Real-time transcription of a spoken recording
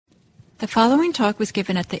The following talk was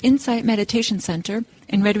given at the Insight Meditation Center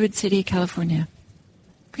in Redwood City, California.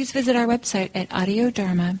 Please visit our website at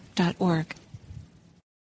audiodharma.org.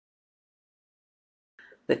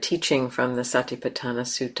 The teaching from the Satipatthana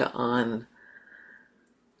Sutta on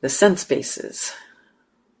the sense bases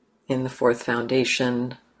in the fourth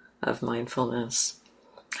foundation of mindfulness.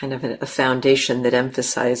 Kind of a foundation that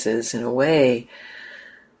emphasizes, in a way,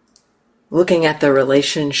 looking at the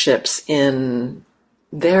relationships in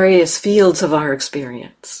various fields of our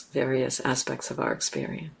experience, various aspects of our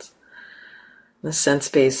experience. The sense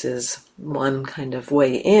base is one kind of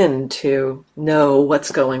way in to know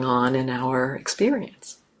what's going on in our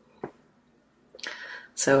experience.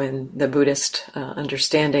 So in the Buddhist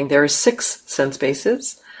understanding, there are 6 sense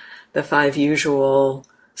bases, the 5 usual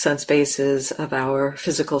sense bases of our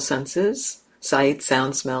physical senses: sight,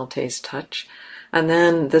 sound, smell, taste, touch. And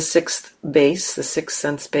then the 6th base, the 6th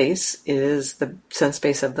sense base, is the sense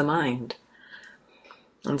base of the mind.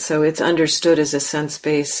 And so it's understood as a sense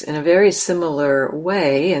base in a very similar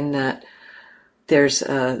way, in that there's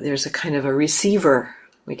a kind of a receiver.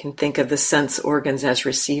 We can think of the sense organs as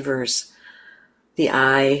receivers. The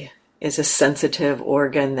eye is a sensitive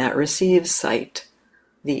organ that receives sight.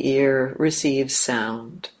 The ear receives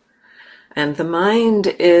sound. And the mind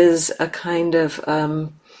is a kind of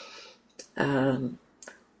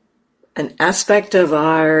an aspect of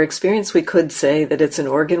our experience. We could say that it's an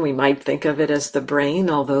organ. We might think of it as the brain,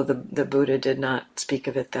 although the Buddha did not speak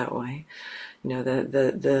of it that way. You know,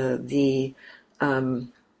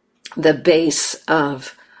 the base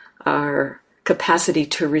of our capacity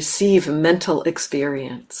to receive mental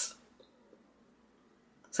experience.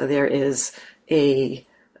 So there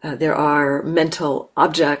are mental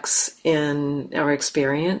objects in our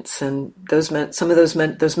experience, and some of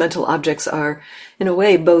those mental objects are, in a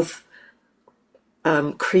way, both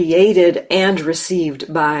created and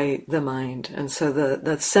received by the mind. And so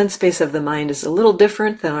the sense base of the mind is a little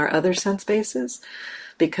different than our other sense bases,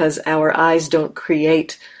 because our eyes don't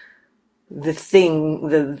create the thing,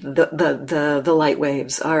 the light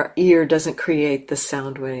waves. Our ear doesn't create the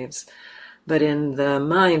sound waves. But in the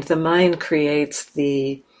mind creates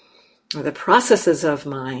the processes of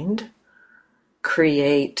mind,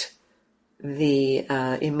 create the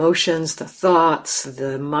emotions, the thoughts,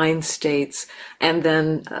 the mind states, and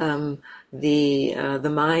then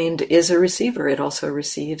the mind is a receiver. It also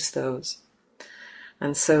receives those.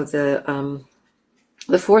 And so in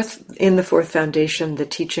the fourth foundation, the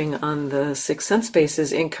teaching on the 6 sense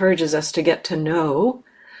bases encourages us to get to know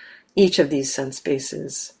each of these sense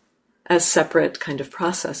bases as separate kind of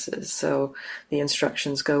processes. So the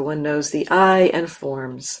instructions go: one knows the eye and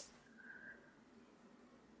forms,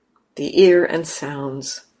 the ear and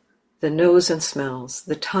sounds, the nose and smells,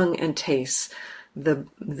 the tongue and tastes, the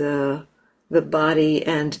body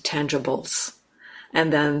and tangibles,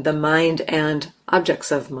 and then the mind and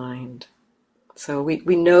objects of mind. So we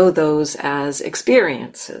know those as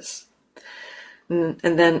experiences. And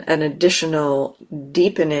then an additional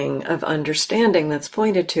deepening of understanding that's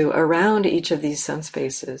pointed to around each of these sense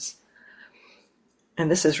bases.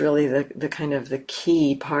 And this is really the kind of the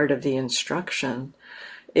key part of the instruction,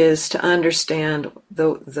 is to understand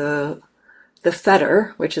the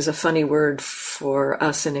fetter, which is a funny word for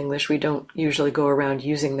us in English. We don't usually go around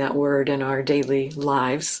using that word in our daily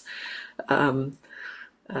lives. The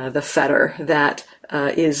fetter that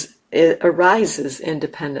arises in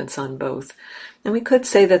dependence on both. And we could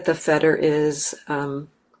say that the fetter is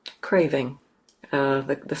craving.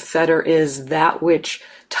 The fetter is that which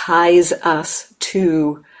ties us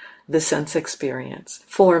to the sense experience,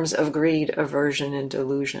 forms of greed, aversion, and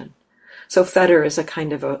delusion. So fetter is a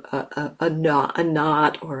kind of a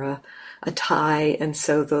knot or a tie, and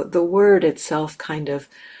so the word itself kind of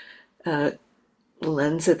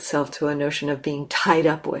lends itself to a notion of being tied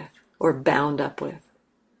up with or bound up with,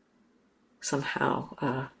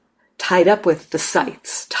 somehow tied up with the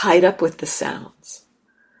sights, tied up with the sounds,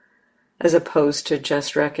 as opposed to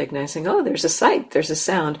just recognizing, oh, there's a sight, there's a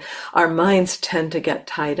sound. Our minds tend to get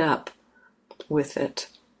tied up with it.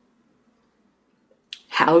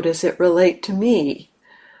 How does it relate to me?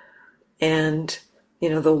 And,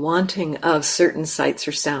 the wanting of certain sights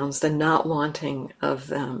or sounds, the not wanting of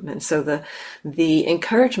them. And so the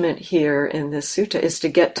encouragement here in this sutta is to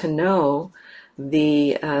get to know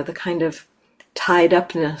the kind of tied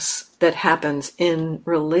upness that happens in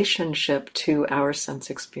relationship to our sense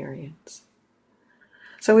experience.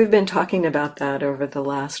 So we've been talking about that over the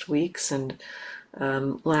last weeks, and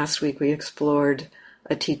last week we explored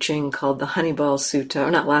a teaching called the Honeyball Sutta,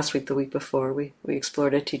 or not last week, the week before, we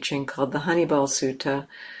explored a teaching called the Honeyball Sutta,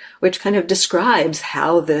 which kind of describes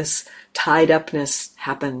how this tied upness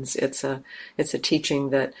happens. It's a teaching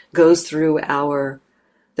that goes through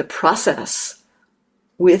the process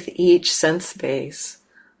with each sense base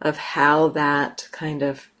of how that kind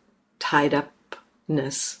of tied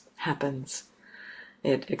upness happens.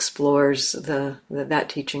 It explores that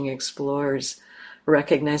teaching explores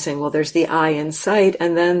recognizing, well, there's the I in sight,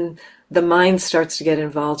 and then the mind starts to get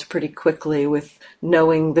involved pretty quickly with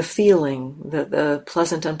knowing the feeling, the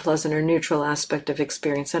pleasant, unpleasant, or neutral aspect of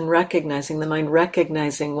experience, and recognizing the mind,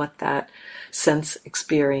 recognizing what that sense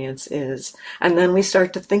experience is. And then we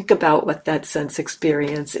start to think about what that sense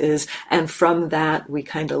experience is, and from that we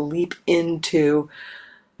kind of leap into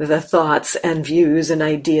the thoughts and views and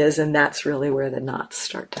ideas, and that's really where the knots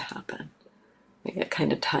start to happen. We get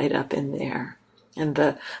kind of tied up in there.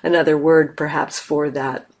 And another word perhaps for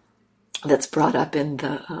that that's brought up in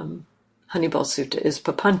the Honeyball Sutta is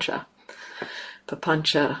papancha.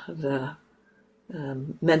 Papancha, the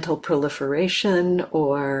mental proliferation,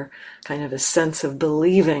 or kind of a sense of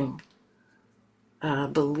believing.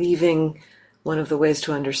 Believing, one of the ways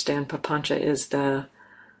to understand papancha is the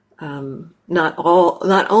not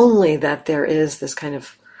only that there is this kind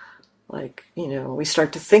of we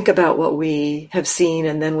start to think about what we have seen,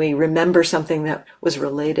 and then we remember something that was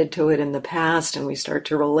related to it in the past, and we start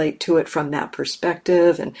to relate to it from that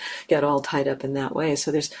perspective and get all tied up in that way.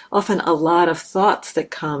 So there's often a lot of thoughts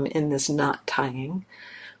that come in this knot tying,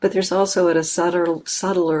 but there's also at a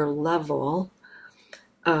subtler level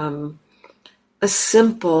a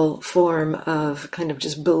simple form of kind of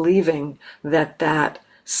just believing that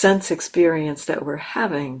sense experience that we're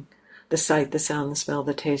having, the sight, the sound, the smell,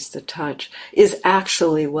 the taste, the touch, is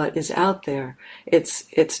actually what is out there. It's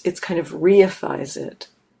kind of reifies it.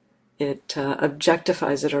 It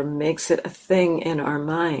objectifies it, or makes it a thing in our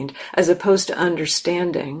mind, as opposed to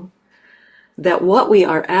understanding that what we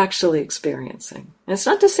are actually experiencing. And it's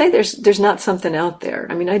not to say there's not something out there.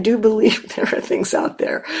 I mean, I do believe there are things out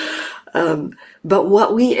there. But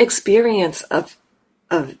what we experience of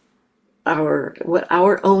what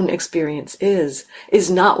our own experience is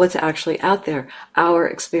not what's actually out there. Our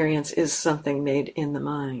experience is something made in the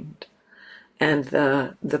mind. And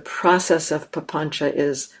the process of papancha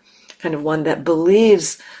is kind of one that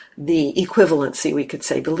believes the equivalency, we could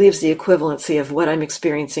say, believes the equivalency of what I'm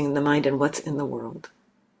experiencing in the mind and what's in the world.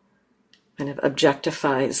 Kind of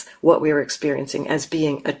objectifies what we are experiencing as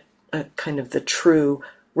being a kind of the true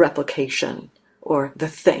replication, or the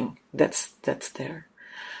thing that's there.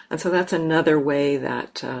 And so that's another way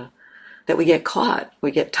that we get caught.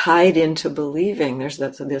 We get tied into believing. There's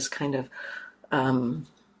this kind of,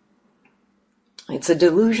 it's a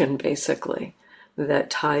delusion, basically, that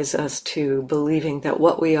ties us to believing that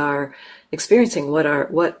what we are experiencing, what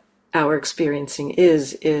our experiencing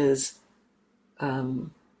is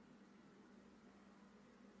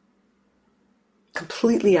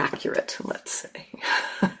completely accurate, let's say.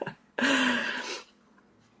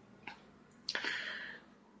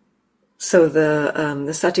 So the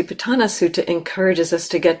Satipatthana Sutta encourages us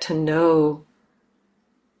to get to know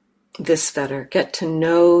this fetter, get to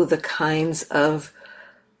know the kinds of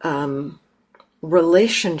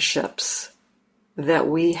relationships that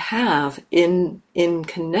we have in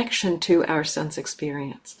connection to our sense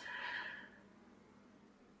experience.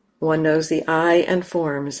 One knows the I and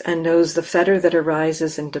forms, and knows the fetter that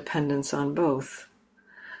arises in dependence on both.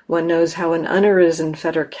 One knows how an unarisen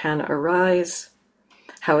fetter can arise,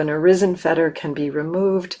 how an arisen fetter can be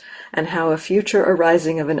removed, and how a future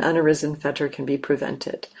arising of an unarisen fetter can be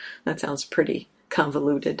prevented. That sounds pretty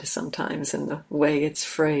convoluted sometimes in the way it's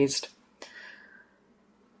phrased.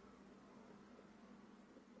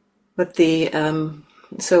 But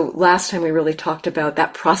so last time we really talked about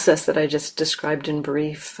that process that I just described in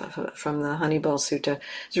brief from the Honeyball Sutta.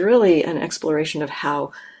 It's really an exploration of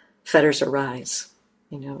how fetters arise.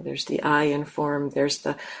 There's the I in form, there's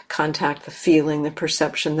the contact, the feeling, the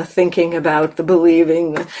perception, the thinking about, the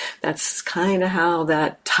believing. That's kind of how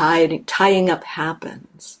that tying up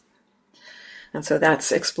happens. And so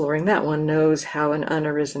that's exploring that. One knows how an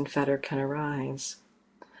unarisen fetter can arise.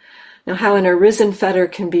 Now, how an arisen fetter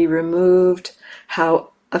can be removed, how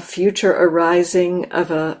a future arising of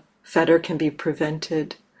a fetter can be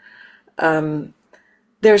prevented.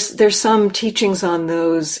 There's some teachings on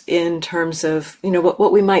those in terms of,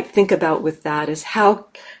 what we might think about with that is how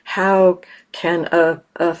can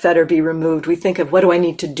a fetter be removed? We think of, what do I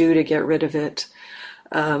need to do to get rid of it?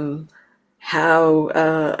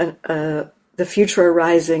 The future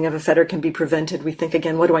arising of a fetter can be prevented. We think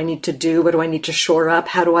again, what do I need to do? What do I need to shore up?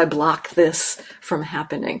 How do I block this from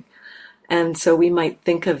happening? And so we might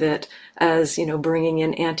think of it as, bringing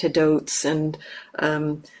in antidotes and,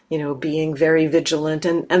 being very vigilant.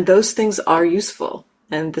 And those things are useful.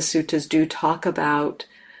 And the suttas do talk about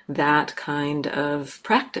that kind of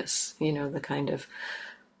practice, the kind of,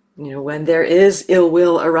 when there is ill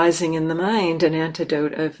will arising in the mind, an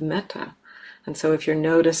antidote of metta. And so if you're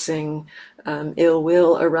noticing ill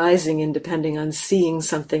will arising and depending on seeing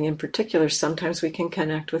something in particular, sometimes we can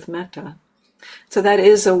connect with metta. So that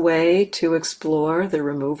is a way to explore the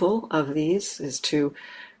removal of these, is to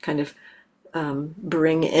kind of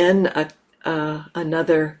bring in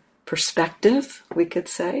another perspective, we could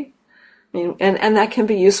say. I mean, and that can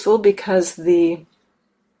be useful because the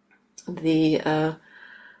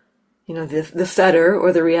fetter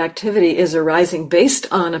or the reactivity is arising based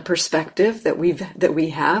on a perspective that we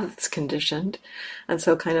have, it's conditioned. And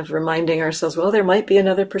so kind of reminding ourselves, well, there might be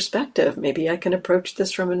another perspective. Maybe I can approach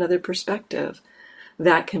this from another perspective.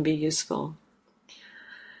 That can be useful.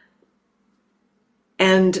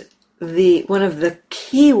 And one of the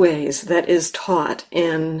key ways that is taught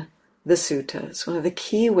in the suttas, one of the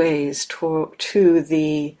key ways to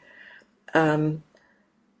the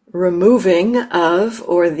removing of,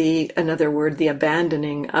 or the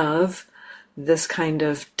abandoning of this kind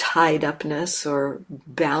of tied upness or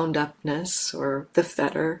bound upness or the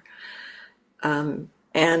fetter, and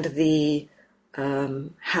the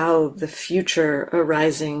how the future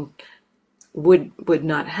arising would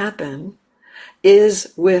not happen,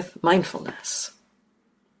 is with mindfulness.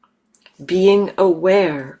 Being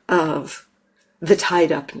aware of the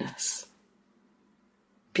tied upness.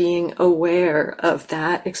 Being aware of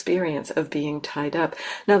that experience of being tied up.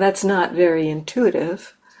 Now that's not very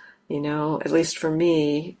intuitive, at least for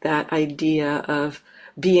me, that idea of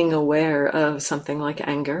being aware of something like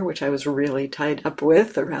anger, which I was really tied up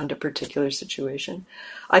with around a particular situation.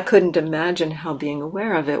 I couldn't imagine how being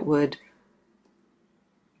aware of it would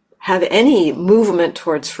have any movement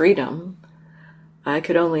towards freedom. I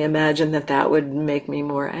could only imagine that would make me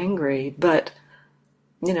more angry, but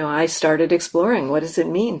I started exploring, what does it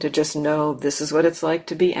mean to just know this is what it's like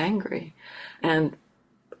to be angry? And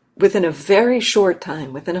within a very short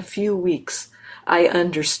time, within a few weeks, I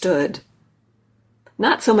understood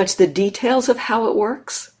not so much the details of how it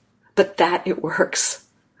works, but that it works,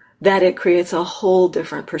 that it creates a whole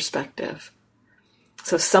different perspective.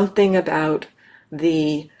 So something about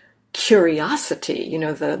the curiosity,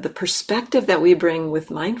 the perspective that we bring with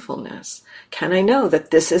mindfulness. Can I know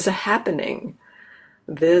that this is a happening?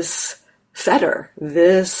 This fetter,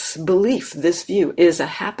 this belief, this view is a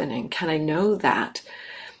happening. Can I know that?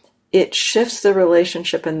 It shifts the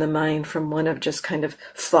relationship in the mind from one of just kind of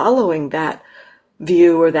following that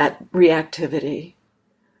view or that reactivity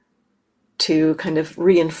to kind of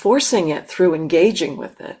reinforcing it through engaging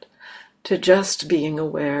with it, to just being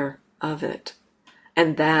aware of it.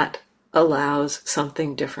 And that allows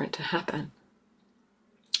something different to happen.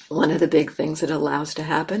 One of the big things it allows to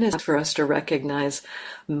happen is for us to recognize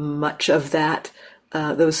much of that,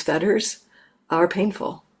 those fetters are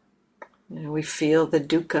painful. We feel the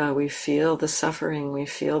dukkha, we feel the suffering, we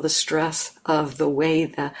feel the stress of the way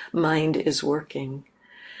the mind is working.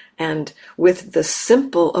 And with the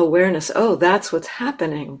simple awareness, oh, that's what's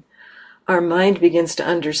happening, our mind begins to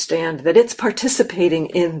understand that it's participating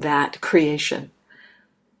in that creation.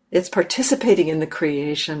 It's participating in the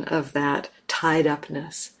creation of that tied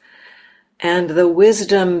upness. And the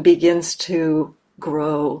wisdom begins to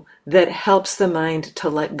grow that helps the mind to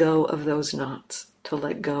let go of those knots, to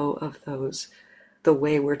let go of those, the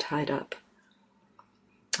way we're tied up.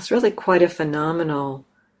 It's really quite a phenomenal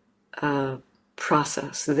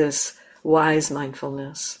process, this wise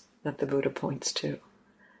mindfulness that the Buddha points to.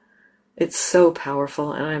 It's so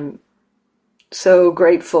powerful, and I'm so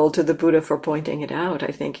grateful to the Buddha for pointing it out. I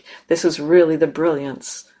think this was really the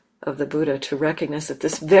brilliance of the Buddha, to recognize that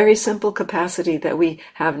this very simple capacity that we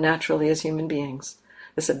have naturally as human beings,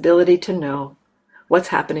 this ability to know what's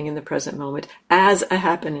happening in the present moment as a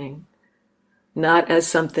happening, not as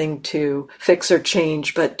something to fix or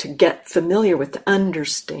change, but to get familiar with, to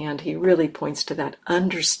understand. He really points to that.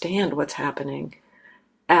 Understand what's happening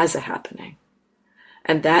as a happening.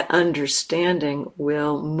 And that understanding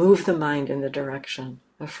will move the mind in the direction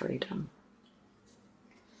of freedom.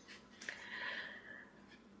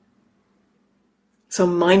 So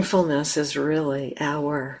mindfulness is really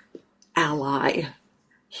our ally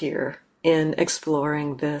here in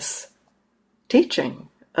exploring this teaching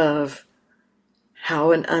of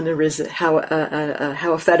how how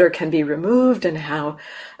a fetter can be removed and how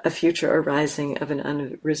a future arising of an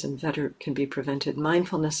unarisen fetter can be prevented.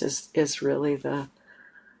 Mindfulness is really the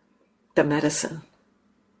medicine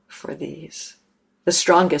for these. the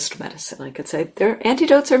strongest medicine. I could say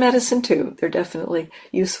antidotes are medicine too. They're definitely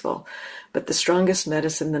useful. But the strongest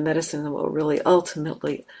medicine, the medicine that will really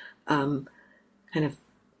ultimately kind of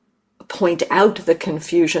point out the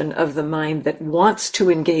confusion of the mind that wants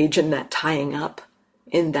to engage in that tying up,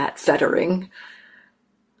 in that fettering,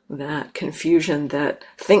 that confusion that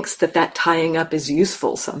thinks that that tying up is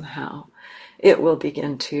useful somehow. It will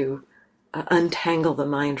begin to untangle the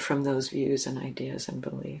mind from those views and ideas and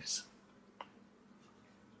beliefs.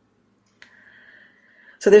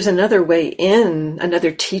 So there's another way in,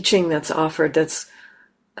 another teaching that's offered that's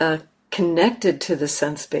connected to the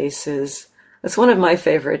sense bases. It's one of my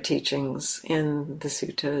favorite teachings in the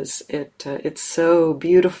suttas. It's so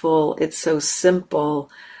beautiful, it's so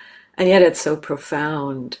simple, and yet it's so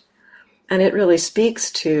profound. And it really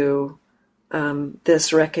speaks to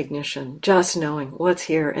this recognition, just knowing what's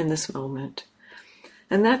here in this moment.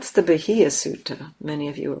 And that's the Bahiya Sutta. Many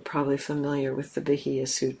of you are probably familiar with the Bahiya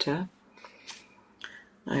Sutta.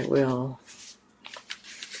 I will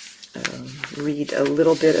read a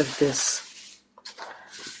little bit of this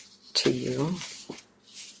to you.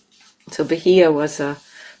 So Bahiya was a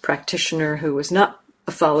practitioner who was not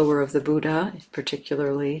a follower of the Buddha,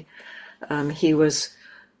 particularly. He was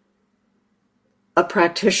a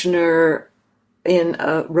practitioner in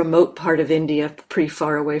a remote part of India, pretty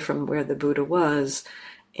far away from where the Buddha was,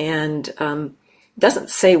 and doesn't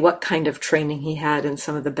say what kind of training he had in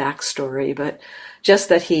some of the backstory, but just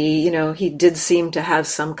that he did seem to have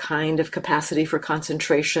some kind of capacity for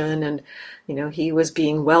concentration, and he was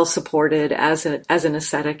being well supported as an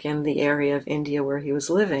ascetic in the area of India where he was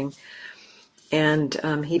living,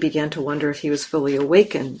 and he began to wonder if he was fully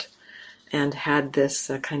awakened, and had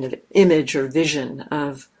this kind of image or vision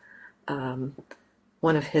of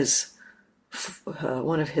one of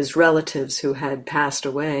his relatives who had passed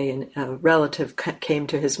away, and a relative came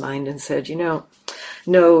to his mind and said,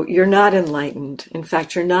 no, you're not enlightened. In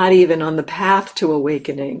fact, you're not even on the path to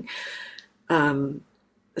awakening.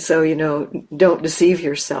 So, don't deceive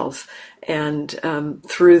yourself. And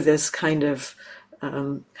through this kind of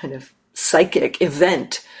psychic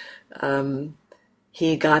event,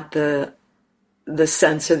 he got the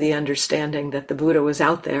sense or the understanding that the Buddha was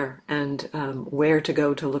out there, and where to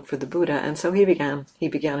go to look for the Buddha. And so he began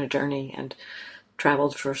a journey and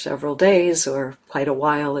traveled for several days or quite a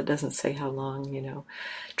while. It doesn't say how long,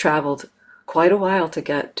 traveled quite a while to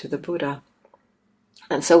get to the Buddha.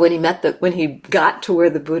 And so when he got to where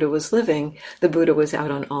the Buddha was living, the Buddha was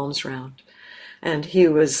out on alms round. And he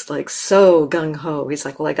was like so gung-ho. He's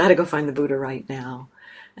like, well, I got to go find the Buddha right now.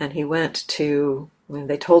 And he went to,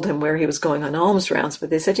 they told him where he was going on alms rounds, but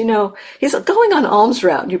they said, he's going on alms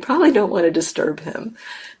round. You probably don't want to disturb him.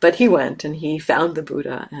 But he went and he found the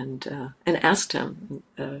Buddha and asked him,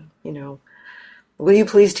 will you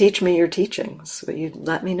please teach me your teachings? Will you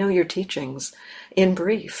let me know your teachings in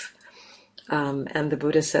brief? And the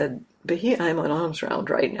Buddha said, Bahiya, I'm on alms round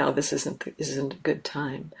right now. This isn't a good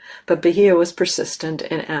time. But Bahiya was persistent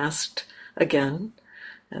and asked again.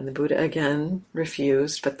 And the Buddha again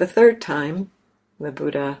refused. But the third time, the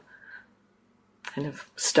Buddha kind of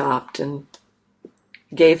stopped and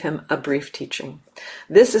gave him a brief teaching.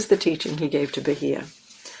 This is the teaching he gave to Bahiya.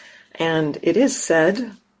 And it is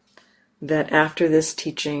said that after this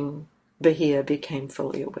teaching, Bahiya became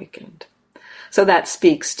fully awakened. So that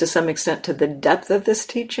speaks to some extent to the depth of this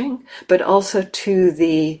teaching, but also to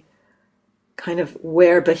the kind of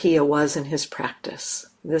where Bahiya was in his practice.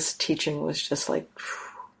 This teaching was just like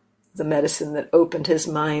the medicine that opened his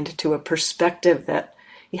mind to a perspective that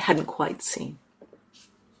he hadn't quite seen.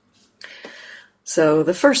 So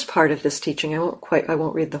the first part of this teaching, I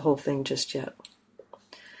won't read the whole thing just yet.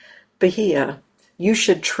 Bahiya, you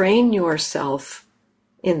should train yourself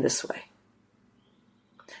in this way.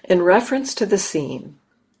 In reference to the seen,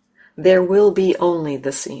 there will be only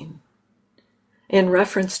the seen. In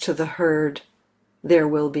reference to the heard, there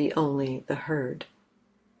will be only the heard.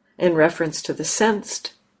 In reference to the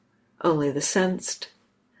sensed, only the sensed.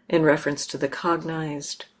 In reference to the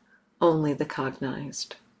cognized, only the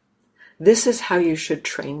cognized. This is how you should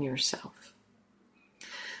train yourself.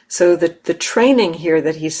 So the training here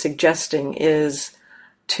that he's suggesting is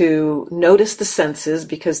to notice the senses,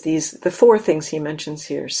 because the four things he mentions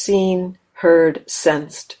here: seen, heard,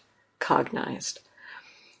 sensed, cognized.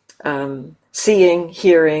 Seeing,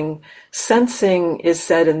 hearing, sensing is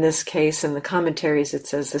said in this case, in the commentaries it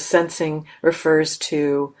says the sensing refers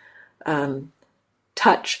to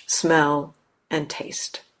touch, smell, and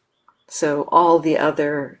taste. So all the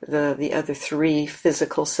other three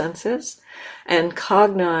physical senses. And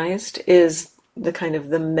cognized is the kind of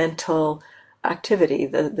the mental activity,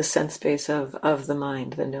 the sense base of the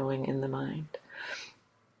mind, the knowing in the mind.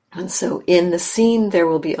 And so in the seen, there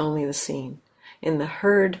will be only the seen. In the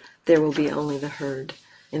heard, there will be only the heard.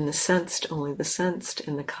 In the sensed, only the sensed.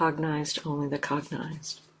 In the cognized, only the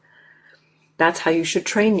cognized. That's how you should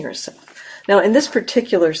train yourself. Now, in this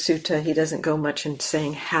particular sutta, he doesn't go much in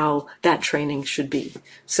saying how that training should be.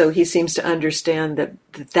 So he seems to understand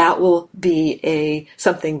that will be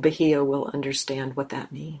something Bahiya will understand what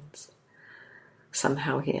that means.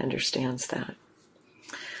 Somehow he understands that.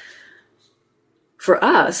 For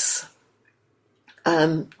us,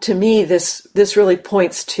 to me, this really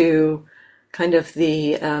points to kind of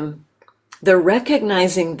the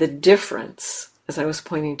recognizing the difference, as I was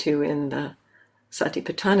pointing to in the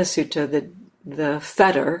Satipatthana Sutta, the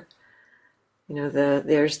fetter,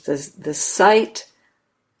 there's the sight,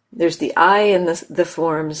 there's the eye and the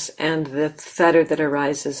forms, and the fetter that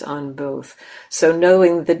arises on both. So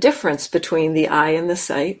knowing the difference between the eye and the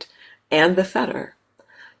sight and the fetter,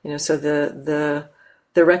 so the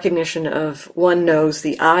recognition of one knows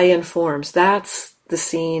the eye and forms, that's the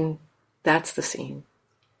seen, that's the seen.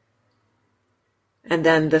 And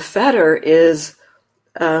then the fetter is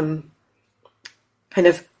kind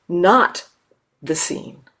of not the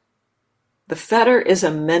seen. The fetter is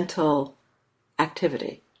a mental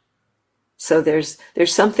activity. So there's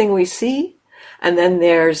something we see, and then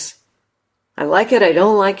there's, I like it, I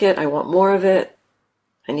don't like it, I want more of it,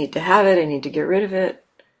 I need to have it, I need to get rid of it.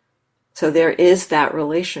 So there is that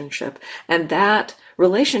relationship, and that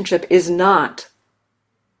relationship is not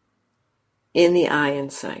in the eye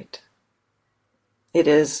and sight. It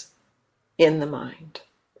is in the mind.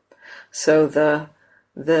 So the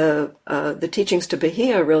teachings to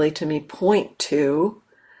Bahiya really, to me, point to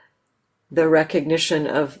the recognition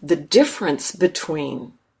of the difference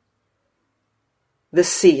between the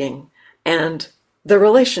seeing and the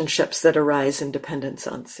relationships that arise in dependence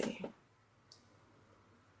on seeing.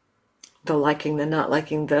 The liking, the not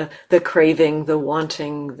liking, the craving, the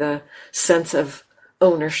wanting, the sense of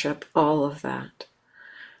ownership, all of that.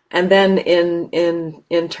 And then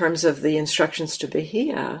in terms of the instructions to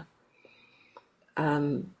Bahiya,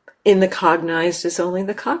 in the cognized is only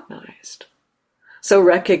the cognized. So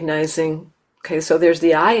recognizing, okay, so there's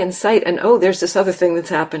the eye and sight, and there's this other thing that's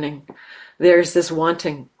happening. There's this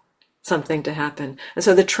wanting something to happen. And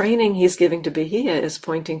so the training he's giving to Bahiya is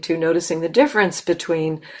pointing to noticing the difference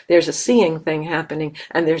between there's a seeing thing happening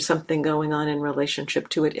and there's something going on in relationship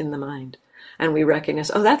to it in the mind. And we recognize,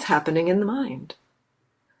 that's happening in the mind.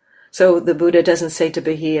 So the Buddha doesn't say to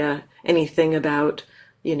Bahiya anything about,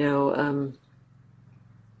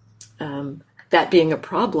 that being a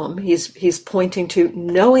problem. He's pointing to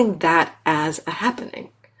knowing that as a happening.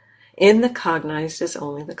 In the cognized is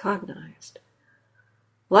only the cognized.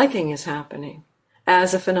 Liking is happening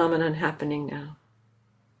as a phenomenon happening now.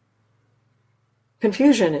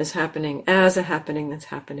 Confusion is happening as a happening that's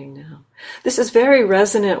happening now. This is very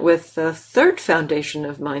resonant with the third foundation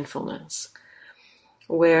of mindfulness,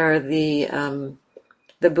 where the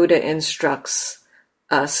Buddha instructs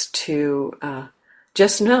us to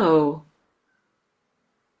just know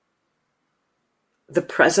the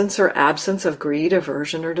presence or absence of greed,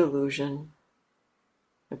 aversion, or delusion,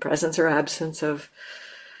 the presence or absence of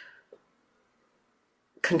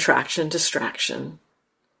contraction, distraction.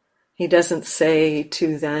 He doesn't say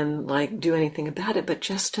to then do anything about it, but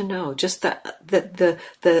just to know, just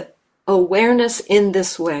the awareness in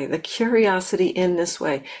this way, the curiosity in this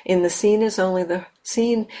way. In the seen is only the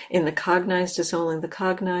seen, in the cognized is only the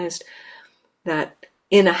cognized, that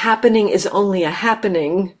in a happening is only a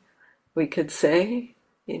happening, we could say,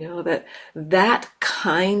 that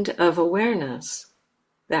kind of awareness,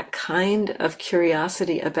 that kind of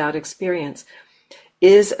curiosity about experience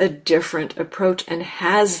is a different approach and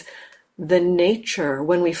has the nature,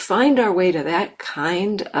 when we find our way to that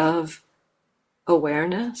kind of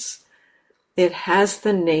awareness, it has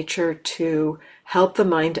the nature to help the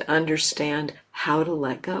mind to understand how to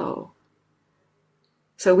let go.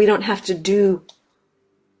 So we don't have to do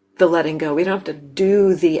the letting go. We don't have to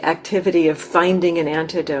do the activity of finding an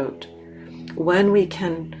antidote. When we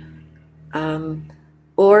can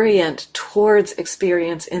orient towards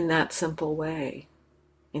experience in that simple way.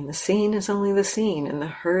 In the seen is only the seen, and the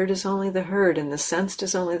heard is only the heard, and the sensed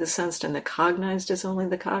is only the sensed, and the cognized is only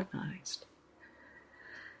the cognized.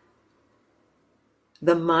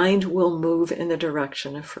 The mind will move in the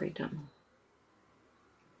direction of freedom.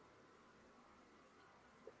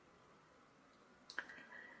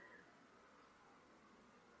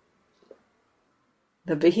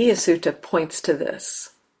 The Bahiya Sutta points to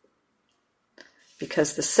this,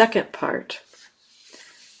 because the second part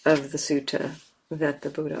of the sutta that the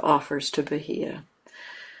Buddha offers to Bahiya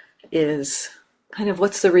is kind of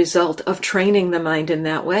what's the result of training the mind in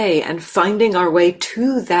that way and finding our way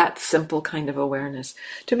to that simple kind of awareness.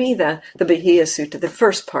 To me, the Bahia Sutta, the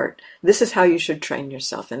first part, this is how you should train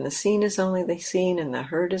yourself. And the seen is only the seen, and the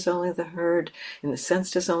heard is only the heard, and the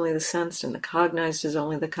sensed is only the sensed, and the cognized is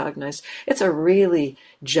only the cognized. It's a really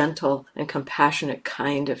gentle and compassionate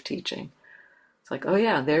kind of teaching. It's like, oh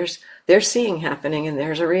yeah, there's seeing happening and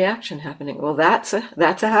there's a reaction happening. Well, that's a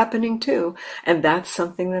happening too, and that's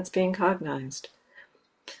something that's being cognized.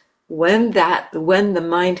 When the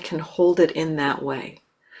mind can hold it in that way,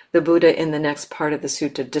 the Buddha in the next part of the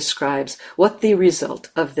sutta describes what the result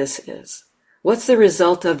of this is. What's the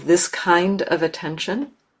result of this kind of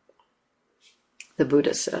attention? The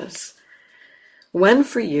Buddha says, when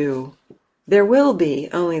for you there will be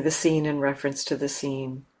only the seen in reference to the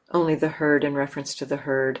seen, only the heard in reference to the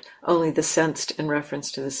heard, only the sensed in reference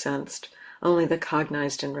to the sensed, only the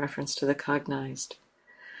cognized in reference to the cognized,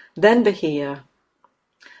 then, Bahia,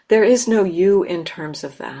 there is no you in terms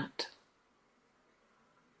of that.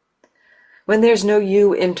 When there's no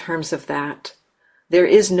you in terms of that, there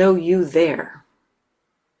is no you there.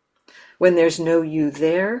 When there's no you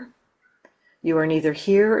there, you are neither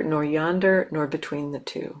here nor yonder nor between the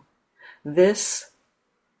two.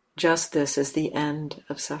 Just this is the end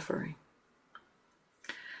of suffering.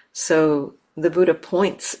 So the Buddha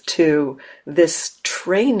points to this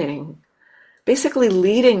training basically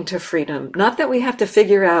leading to freedom. Not that we have to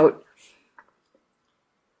figure out,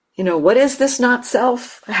 what is this not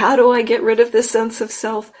self? How do I get rid of this sense of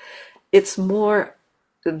self? It's more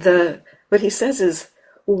what he says is,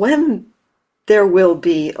 when there will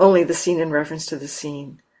be only the seen in reference to the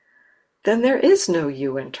seen, then there is no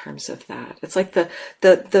you in terms of that. It's like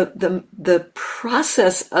the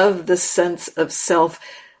process of the sense of self,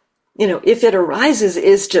 if it arises,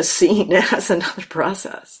 is just seen as another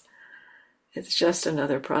process. It's just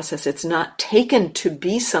another process. It's not taken to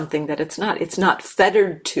be something that it's not. It's not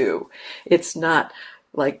fettered to. It's not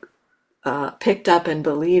like picked up and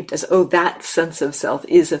believed as, oh, that sense of self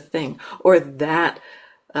is a thing, or that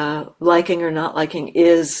liking or not liking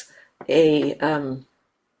is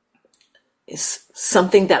is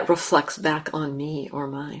something that reflects back on me or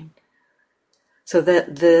mine. So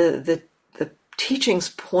that the teachings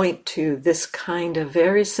point to this kind of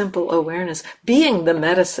very simple awareness being the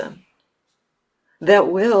medicine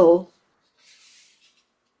that will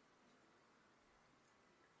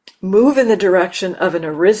move in the direction of an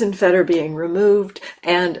arisen fetter being removed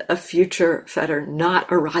and a future fetter not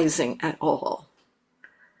arising at all.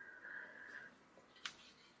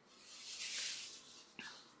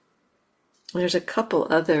 There's a couple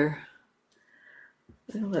other,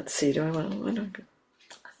 let's see,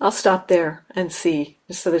 I'll stop there and see,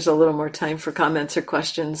 just so there's a little more time for comments or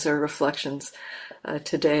questions or reflections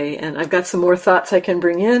today. And I've got some more thoughts I can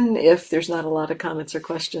bring in if there's not a lot of comments or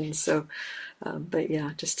questions. So, but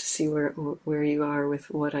yeah, just to see where you are with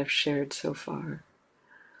what I've shared so far.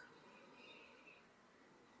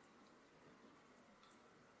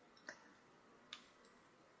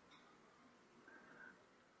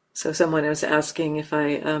 So someone was asking if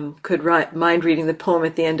I could mind reading the poem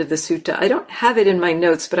at the end of the sutta. I don't have it in my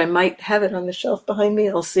notes, but I might have it on the shelf behind me.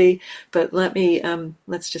 I'll see. But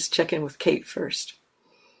let's just check in with Kate first.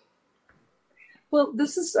 Well,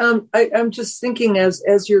 this is, I'm just thinking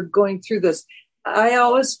as you're going through this, I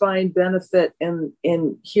always find benefit in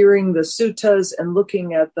hearing the suttas and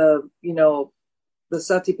looking at the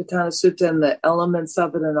Satipatthana Sutta and the elements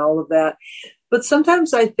of it and all of that. But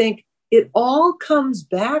sometimes I think it all comes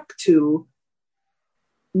back to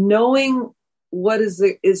knowing what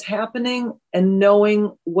is happening and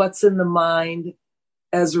knowing what's in the mind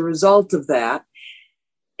as a result of that.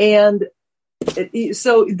 And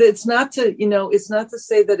so it's not to, it's not to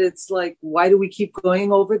say that it's like, why do we keep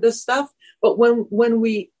going over this stuff? But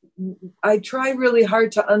I try really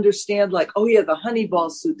hard to understand, like, oh yeah, the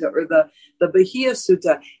Honeyball Sutta or the Bahia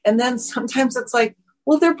Sutta. And then sometimes it's like,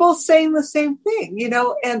 well, they're both saying the same thing,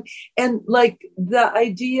 and like the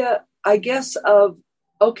idea, I guess, of,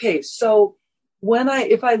 okay, so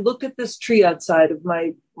if I look at this tree outside of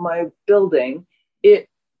my building,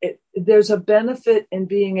 there's a benefit in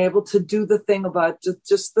being able to do the thing about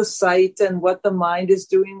just the sight and what the mind is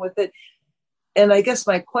doing with it. And I guess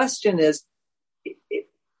my question is,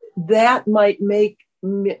 that might make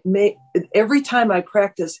every time I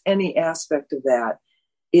practice any aspect of that,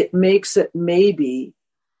 it makes it maybe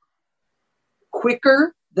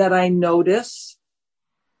quicker that I notice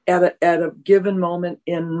at a given moment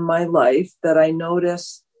in my life, that I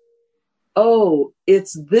notice, oh,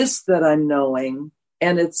 it's this that I'm knowing,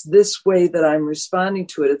 and it's this way that I'm responding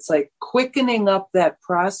to it. It's like quickening up that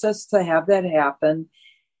process to have that happen.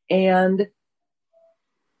 And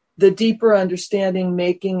the deeper understanding,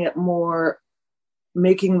 making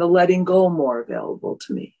the letting go more available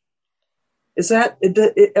to me. Is that,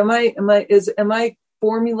 am I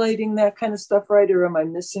formulating that kind of stuff right? Or am I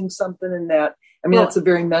missing something in that? I mean, that's a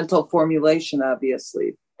very mental formulation,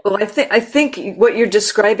 obviously. Well, I think what you're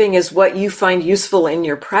describing is what you find useful in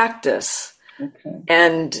your practice. Okay.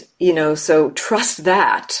 And, so trust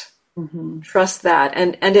that. Mm-hmm. Trust that.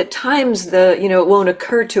 And at times it won't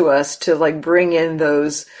occur to us to like bring in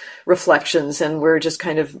those reflections, and we're just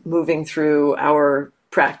kind of moving through our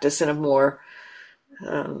practice in a more,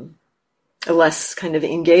 a less kind of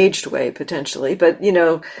engaged way potentially. But,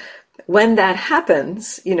 when that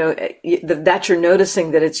happens, that you're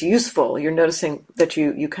noticing that it's useful, you're noticing that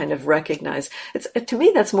you kind of recognize it's, to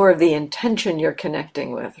me, that's more of the intention you're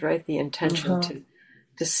connecting with, right? The intention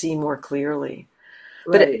to see more clearly.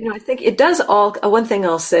 Right. But I think it does all. One thing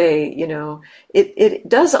I'll say, it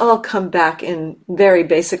does all come back in very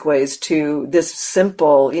basic ways to this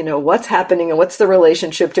simple, what's happening and what's the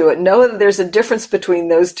relationship to it. Know that there's a difference between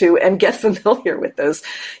those two and get familiar with those.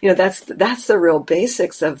 That's the real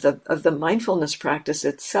basics of the mindfulness practice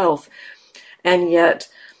itself. And yet,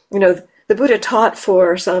 the Buddha taught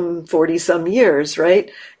for some 40 some years, right?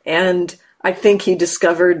 And I think he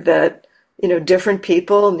discovered that different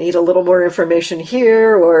people need a little more information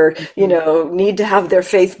here, or, need to have their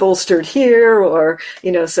faith bolstered here, or,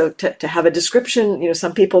 so to have a description,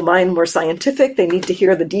 some people mind more scientific. They need to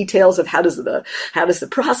hear the details of how does the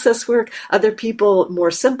process work. Other people more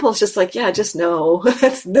simple. It's just like, yeah, just know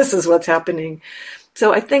this is what's happening.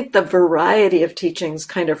 So I think the variety of teachings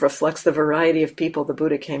kind of reflects the variety of people the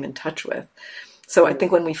Buddha came in touch with. So I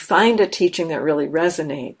think when we find a teaching that really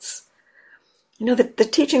resonates, the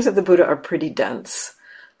teachings of the Buddha are pretty dense.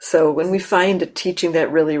 So when we find a teaching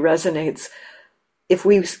that really resonates, if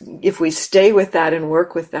we stay with that and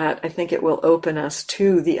work with that, I think it will open us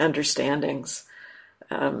to the understandings.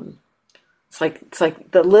 It's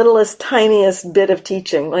like the littlest, tiniest bit of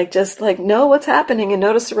teaching, just know what's happening and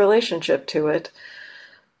notice the relationship to it.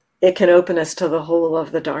 It can open us to the whole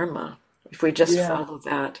of the Dharma if we just follow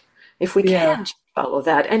that. If we can follow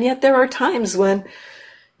that. And yet there are times when,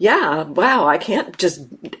 wow, I can't just,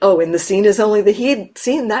 and the scene is only the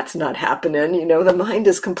scene, that's not happening. The mind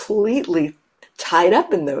is completely tied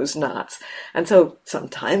up in those knots. And so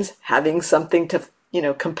sometimes having something to,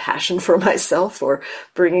 compassion for myself or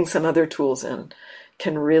bringing some other tools in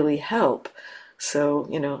can really help. So,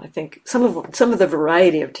 I think some of the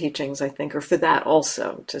variety of teachings, I think, are for that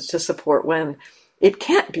also, to support when it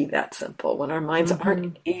can't be that simple, when our minds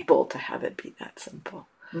aren't able to have it be that simple.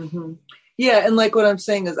 Mm-hmm. Yeah. And like what I'm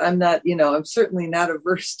saying is I'm certainly not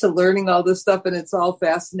averse to learning all this stuff, and it's all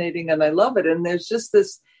fascinating and I love it. And there's just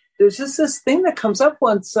this thing that comes up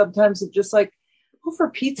once sometimes of just like,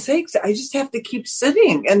 for Pete's sakes, I just have to keep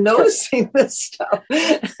sitting and noticing this stuff.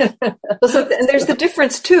 And there's the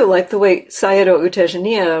difference too, like the way Sayadaw U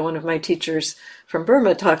Tejaniya, one of my teachers from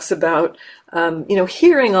Burma, talks about,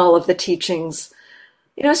 hearing all of the teachings.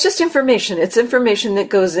 It's just information. It's information that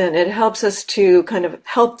goes in. It helps us to kind of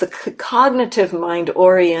help the cognitive mind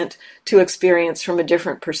orient to experience from a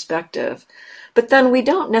different perspective. But then we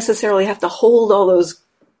don't necessarily have to hold all those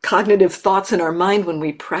cognitive thoughts in our mind when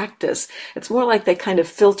we practice. It's more like they kind of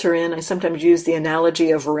filter in. I sometimes use the analogy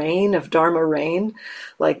of rain, of Dharma rain,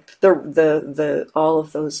 like the all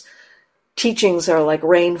of those teachings are like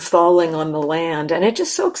rain falling on the land, and it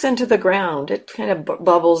just soaks into the ground. It kind of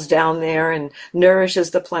bubbles down there and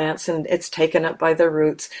nourishes the plants, and it's taken up by the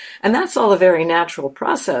roots. And that's all a very natural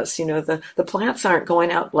process. The plants aren't going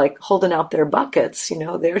out like holding out their buckets,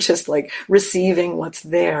 they're just like receiving what's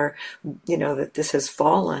there, that this has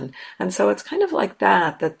fallen. And so it's kind of like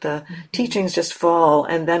that the teachings just fall.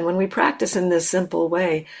 And then when we practice in this simple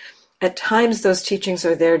way, at times those teachings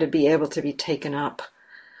are there to be able to be taken up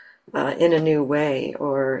in a new way,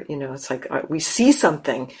 or it's like we see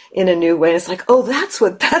something in a new way. And it's like, that's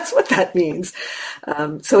what that means.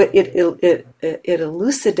 So it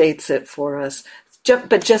elucidates it for us,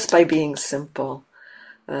 but just by being simple.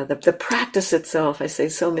 The practice itself, I say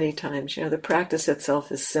so many times, the practice itself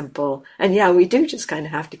is simple, and we do just kind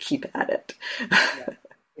of have to keep at it.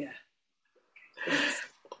 Yeah.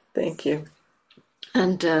 Thank you.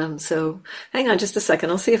 And so, hang on just a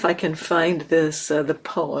second. I'll see if I can find this, the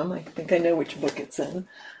poem. I think I know which book it's in.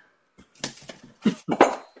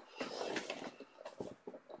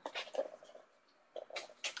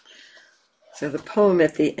 So the poem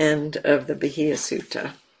at the end of the Bahia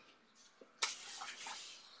Sutta.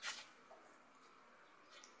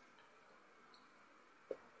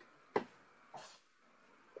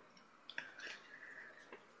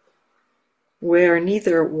 Where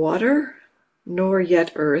neither water nor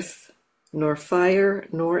yet earth, nor fire,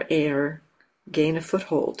 nor air gain a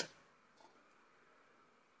foothold.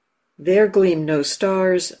 There gleam no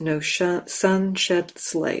stars, no sun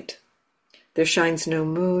sheds light. There shines no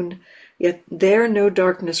moon, yet there no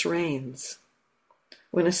darkness reigns.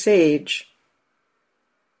 When a sage,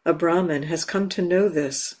 a Brahmin, has come to know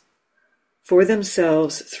this for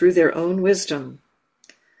themselves through their own wisdom,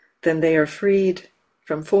 then they are freed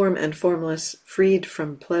from form and formless, freed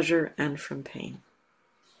from pleasure and from pain.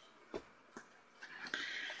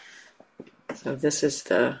 So this is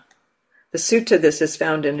the sutta this is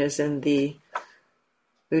found in is in the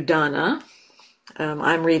Udana.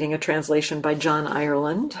 I'm reading a translation by John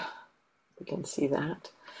Ireland. You can see that.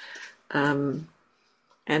 And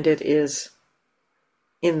it is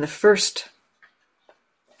in the first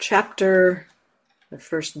chapter, the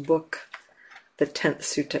first book, the 10th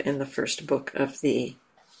sutta in the first book of the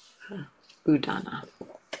Udana.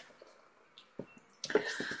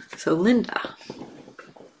 So Linda.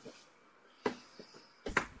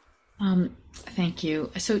 Thank you.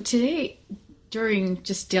 So today, during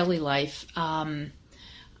just daily life,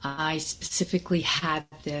 I specifically had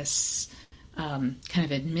this kind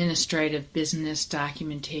of administrative business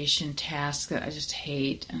documentation task that I just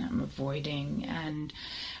hate and I'm avoiding. And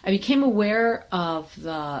I became aware of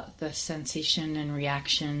the sensation and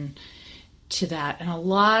reaction to that, and a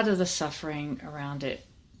lot of the suffering around it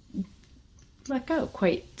let go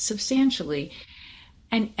quite substantially.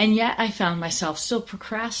 And yet I found myself still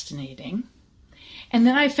procrastinating. And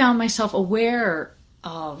then I found myself aware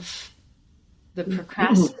of the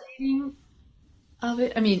procrastinating of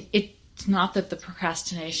it. I mean, it's not that the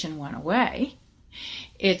procrastination went away.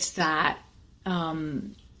 It's that I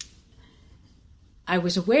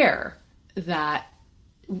was aware that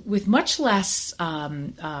with much less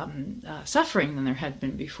suffering than there had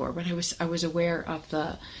been before, but I was aware of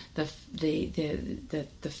the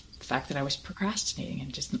fact that I was procrastinating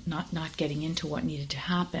and just not getting into what needed to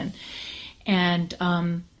happen, and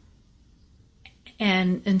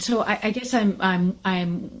so I guess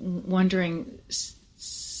I'm wondering.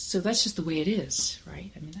 So that's just the way it is,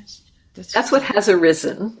 right? I mean, that's what has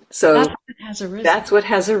arisen. So that's what has arisen. That's what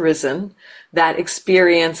has arisen. That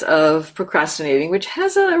experience of procrastinating, which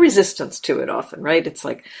has a resistance to it often, right? It's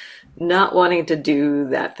like not wanting to do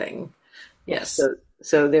that thing. Yes.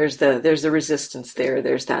 So there's the resistance there.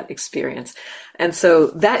 There's that experience. And so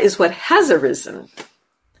that is what has arisen.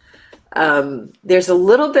 There's a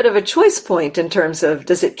little bit of a choice point in terms of,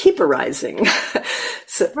 does it keep arising?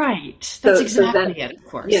 Right. That's exactly it, of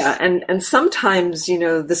course. Yeah. And sometimes,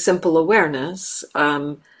 the simple awareness,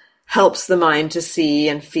 helps the mind to see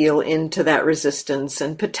and feel into that resistance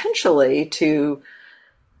and potentially to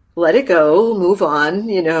let it go, move on,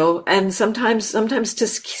 and sometimes to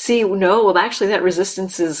see, no, well, actually that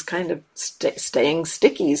resistance is kind of staying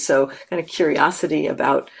sticky. So kind of curiosity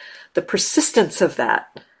about the persistence of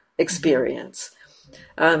that experience.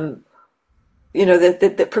 The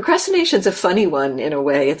procrastination's a funny one in a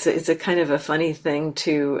way. It's a kind of a funny thing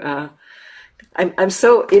to, I'm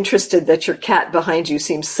so interested that your cat behind you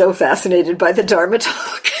seems so fascinated by the Dharma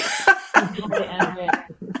talk.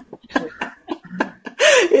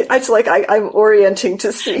 It's like I'm orienting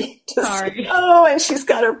to see. Oh, and she's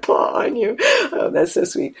got her paw on you. Oh, that's so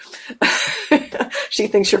sweet. She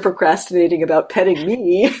thinks you're procrastinating about petting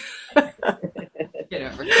me. Get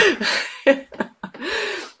over it.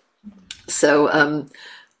 So,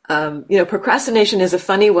 procrastination is a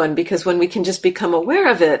funny one because when we can just become aware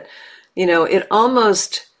of it, it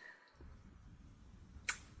almost,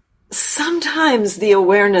 sometimes the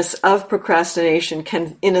awareness of procrastination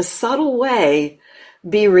can, in a subtle way,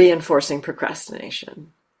 be reinforcing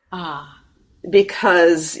procrastination.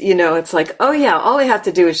 Because, it's like, oh yeah, all I have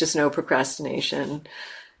to do is just know procrastination,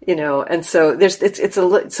 and so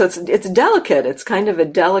it's delicate. It's kind of a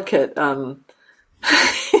delicate, a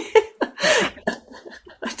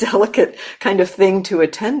delicate kind of thing to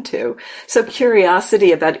attend to. So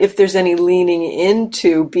curiosity about if there's any leaning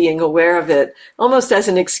into being aware of it, almost as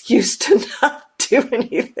an excuse to not do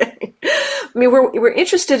anything. I mean, we're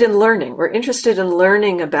interested in learning. We're interested in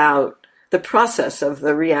learning about the process of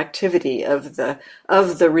the reactivity, of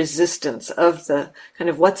the resistance, of the kind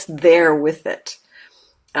of what's there with it.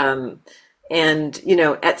 And,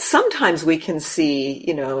 at sometimes we can see,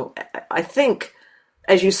 I think,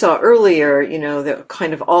 as you saw earlier, the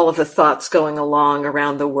kind of all of the thoughts going along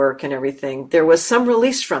around the work and everything, there was some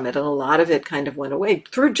release from it, and a lot of it kind of went away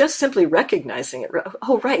through just simply recognizing it.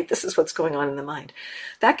 Oh, right, this is what's going on in the mind.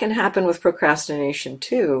 That can happen with procrastination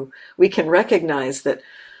too. We can recognize that,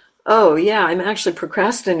 oh yeah, I'm actually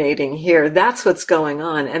procrastinating here. That's what's going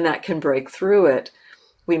on, and that can break through it.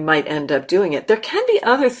 we might end up doing it. There can be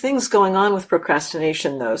other things going on with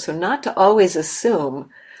procrastination, though, so not to always assume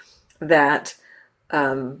that,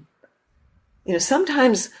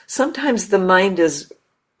 sometimes the mind is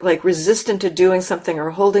like resistant to doing something or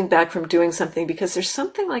holding back from doing something because there's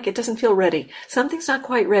something like it doesn't feel ready. Something's not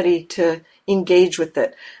quite ready to engage with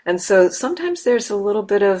it. And so sometimes there's a little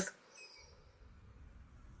bit of,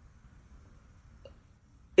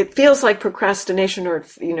 it feels like procrastination, or,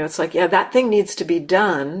 it's like, yeah, that thing needs to be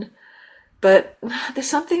done. But there's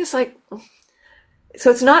something that's like, so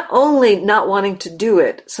it's not only not wanting to do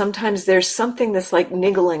it. Sometimes there's something that's like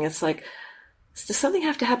niggling. It's like, does something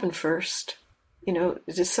have to happen first?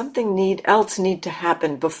 Does something else need to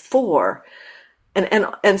happen before?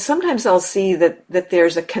 And sometimes I'll see that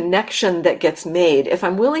there's a connection that gets made if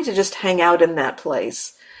I'm willing to just hang out in that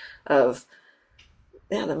place of,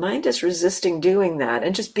 yeah, the mind is resisting doing that,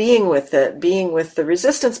 and just being with it, being with the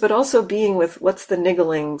resistance, but also being with what's the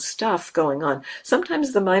niggling stuff going on.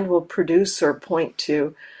 Sometimes the mind will produce or point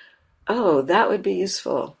to, oh, that would be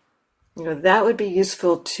useful. That would be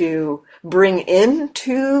useful to bring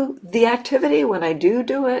into the activity when I do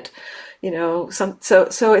it.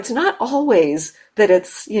 So it's not always that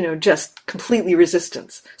it's, just completely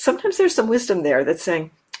resistance. Sometimes there's some wisdom there that's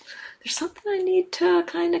saying, there's something I need to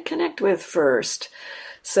kind of connect with first.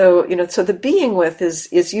 So, so the being with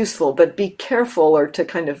is useful, but be careful, or to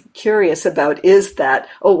kind of curious about, is that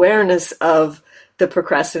awareness of the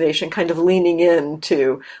procrastination kind of leaning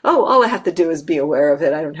into, oh, all I have to do is be aware of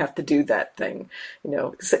it. I don't have to do that thing,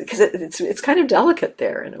 because it's kind of delicate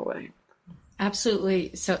there in a way.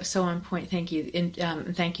 Absolutely. So on point. Thank you.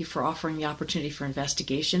 And thank you for offering the opportunity for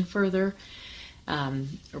investigation further,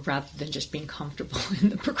 rather than just being comfortable in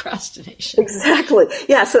the procrastination. Exactly.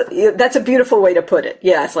 Yeah. So that's a beautiful way to put it.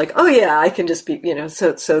 Yeah. It's like, oh yeah, I can just be,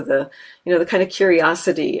 so the, the kind of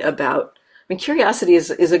curiosity about, curiosity is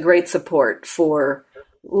a great support for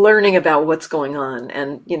learning about what's going on.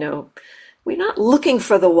 And, we're not looking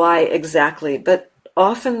for the why exactly, but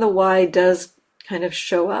often the why does kind of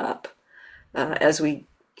show up as we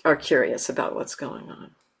are curious about what's going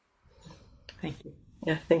on. Thank you.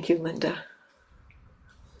 Yeah. Thank you, Linda.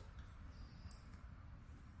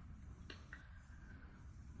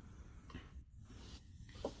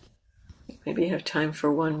 Maybe you have time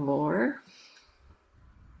for one more.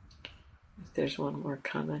 If there's one more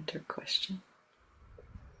comment or question.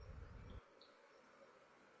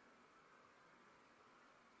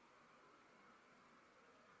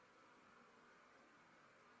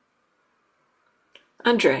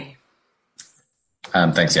 Andre.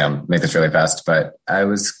 Thanks. Yeah, I'll make this really fast, but I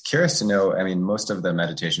was curious to know, most of the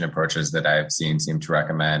meditation approaches that I've seen seem to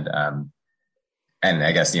recommend, and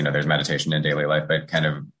I guess, there's meditation in daily life, but kind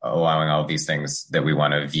of allowing all these things that we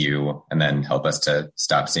want to view and then help us to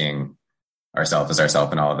stop seeing ourselves as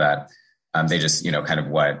ourself and all of that. They just, kind of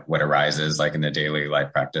what arises like in the daily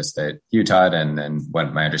life practice that you taught, and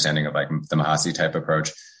what my understanding of like the Mahasi type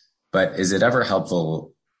approach. But is it ever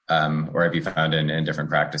helpful, or have you found in different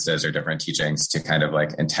practices or different teachings to kind of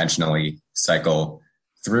like intentionally cycle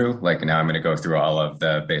through, like, now I'm going to go through all of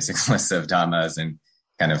the basic lists of dhammas and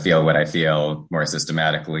kind of feel what I feel more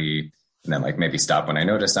systematically, and then like maybe stop when I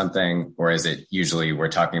notice something? Or is it usually we're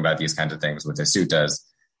talking about these kinds of things with the suttas,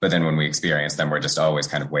 but then when we experience them, we're just always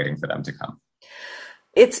kind of waiting for them to come?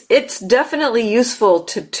 It's definitely useful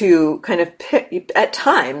to kind of pick, at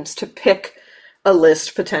times, to pick a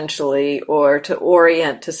list potentially, or to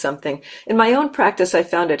orient to something. In my own practice, I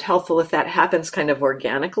found it helpful if that happens kind of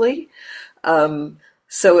organically.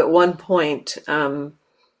 So at one point, I'm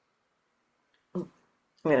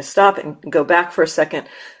going to stop and go back for a second.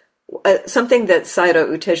 Something that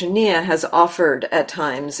Sayadaw U Tejaniya has offered at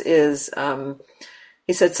times is,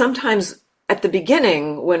 he said, sometimes at the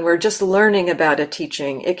beginning, when we're just learning about a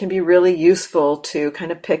teaching, it can be really useful to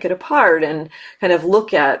kind of pick it apart and kind of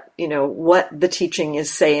look at, what the teaching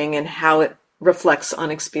is saying and how it reflects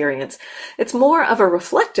on experience. It's more of a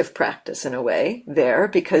reflective practice in a way there,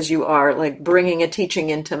 because you are like bringing a teaching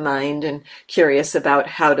into mind and curious about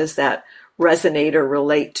how does that resonate or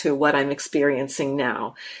relate to what I'm experiencing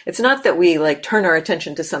now. It's not that we like turn our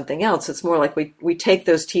attention to something else. It's more like we take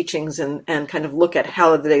those teachings and kind of look at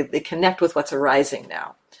how they connect with what's arising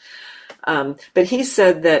now. But he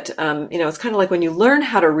said that, it's kind of like when you learn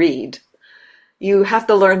how to read, you have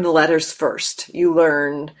to learn the letters first. You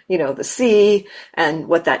learn, the C and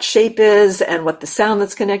what that shape is and what the sound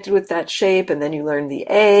that's connected with that shape. And then you learn the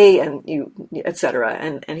A and et cetera.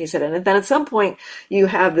 And he said, and then at some point you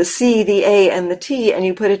have the C, the A, and the T, and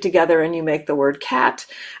you put it together and you make the word cat.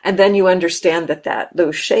 And then you understand that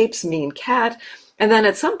those shapes mean cat. And then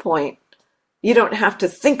at some point you don't have to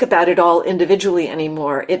think about it all individually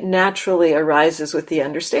anymore. It naturally arises with the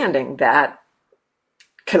understanding that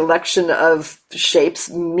collection of shapes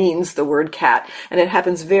means the word cat, and it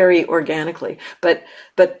happens very organically. But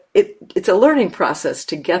it's a learning process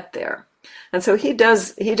to get there. And so he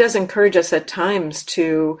does encourage us at times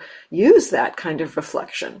to use that kind of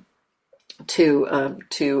reflection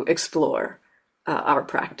to explore our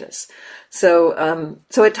practice. So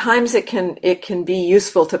at times it can be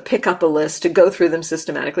useful to pick up a list, to go through them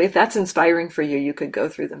systematically. If that's inspiring for you, you could go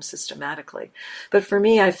through them systematically. But for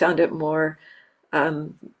me, I found it more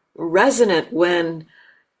resonant when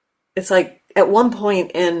it's like at one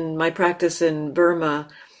point in my practice in Burma,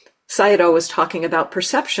 Sayadaw was talking about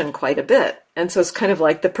perception quite a bit. And so it's kind of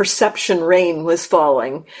like the perception rain was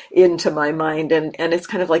falling into my mind. And it's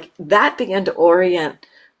kind of like that began to orient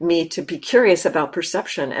me to be curious about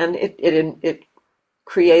perception. And it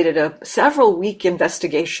created a several week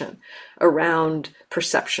investigation around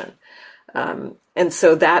perception. And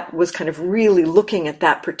so that was kind of really looking at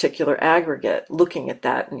that particular aggregate, looking at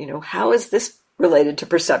that, and, how is this related to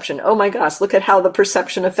perception? Oh my gosh, look at how the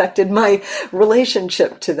perception affected my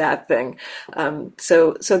relationship to that thing.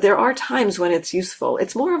 So there are times when it's useful.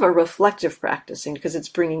 It's more of a reflective practicing because it's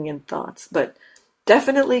bringing in thoughts, but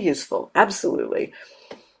definitely useful. Absolutely.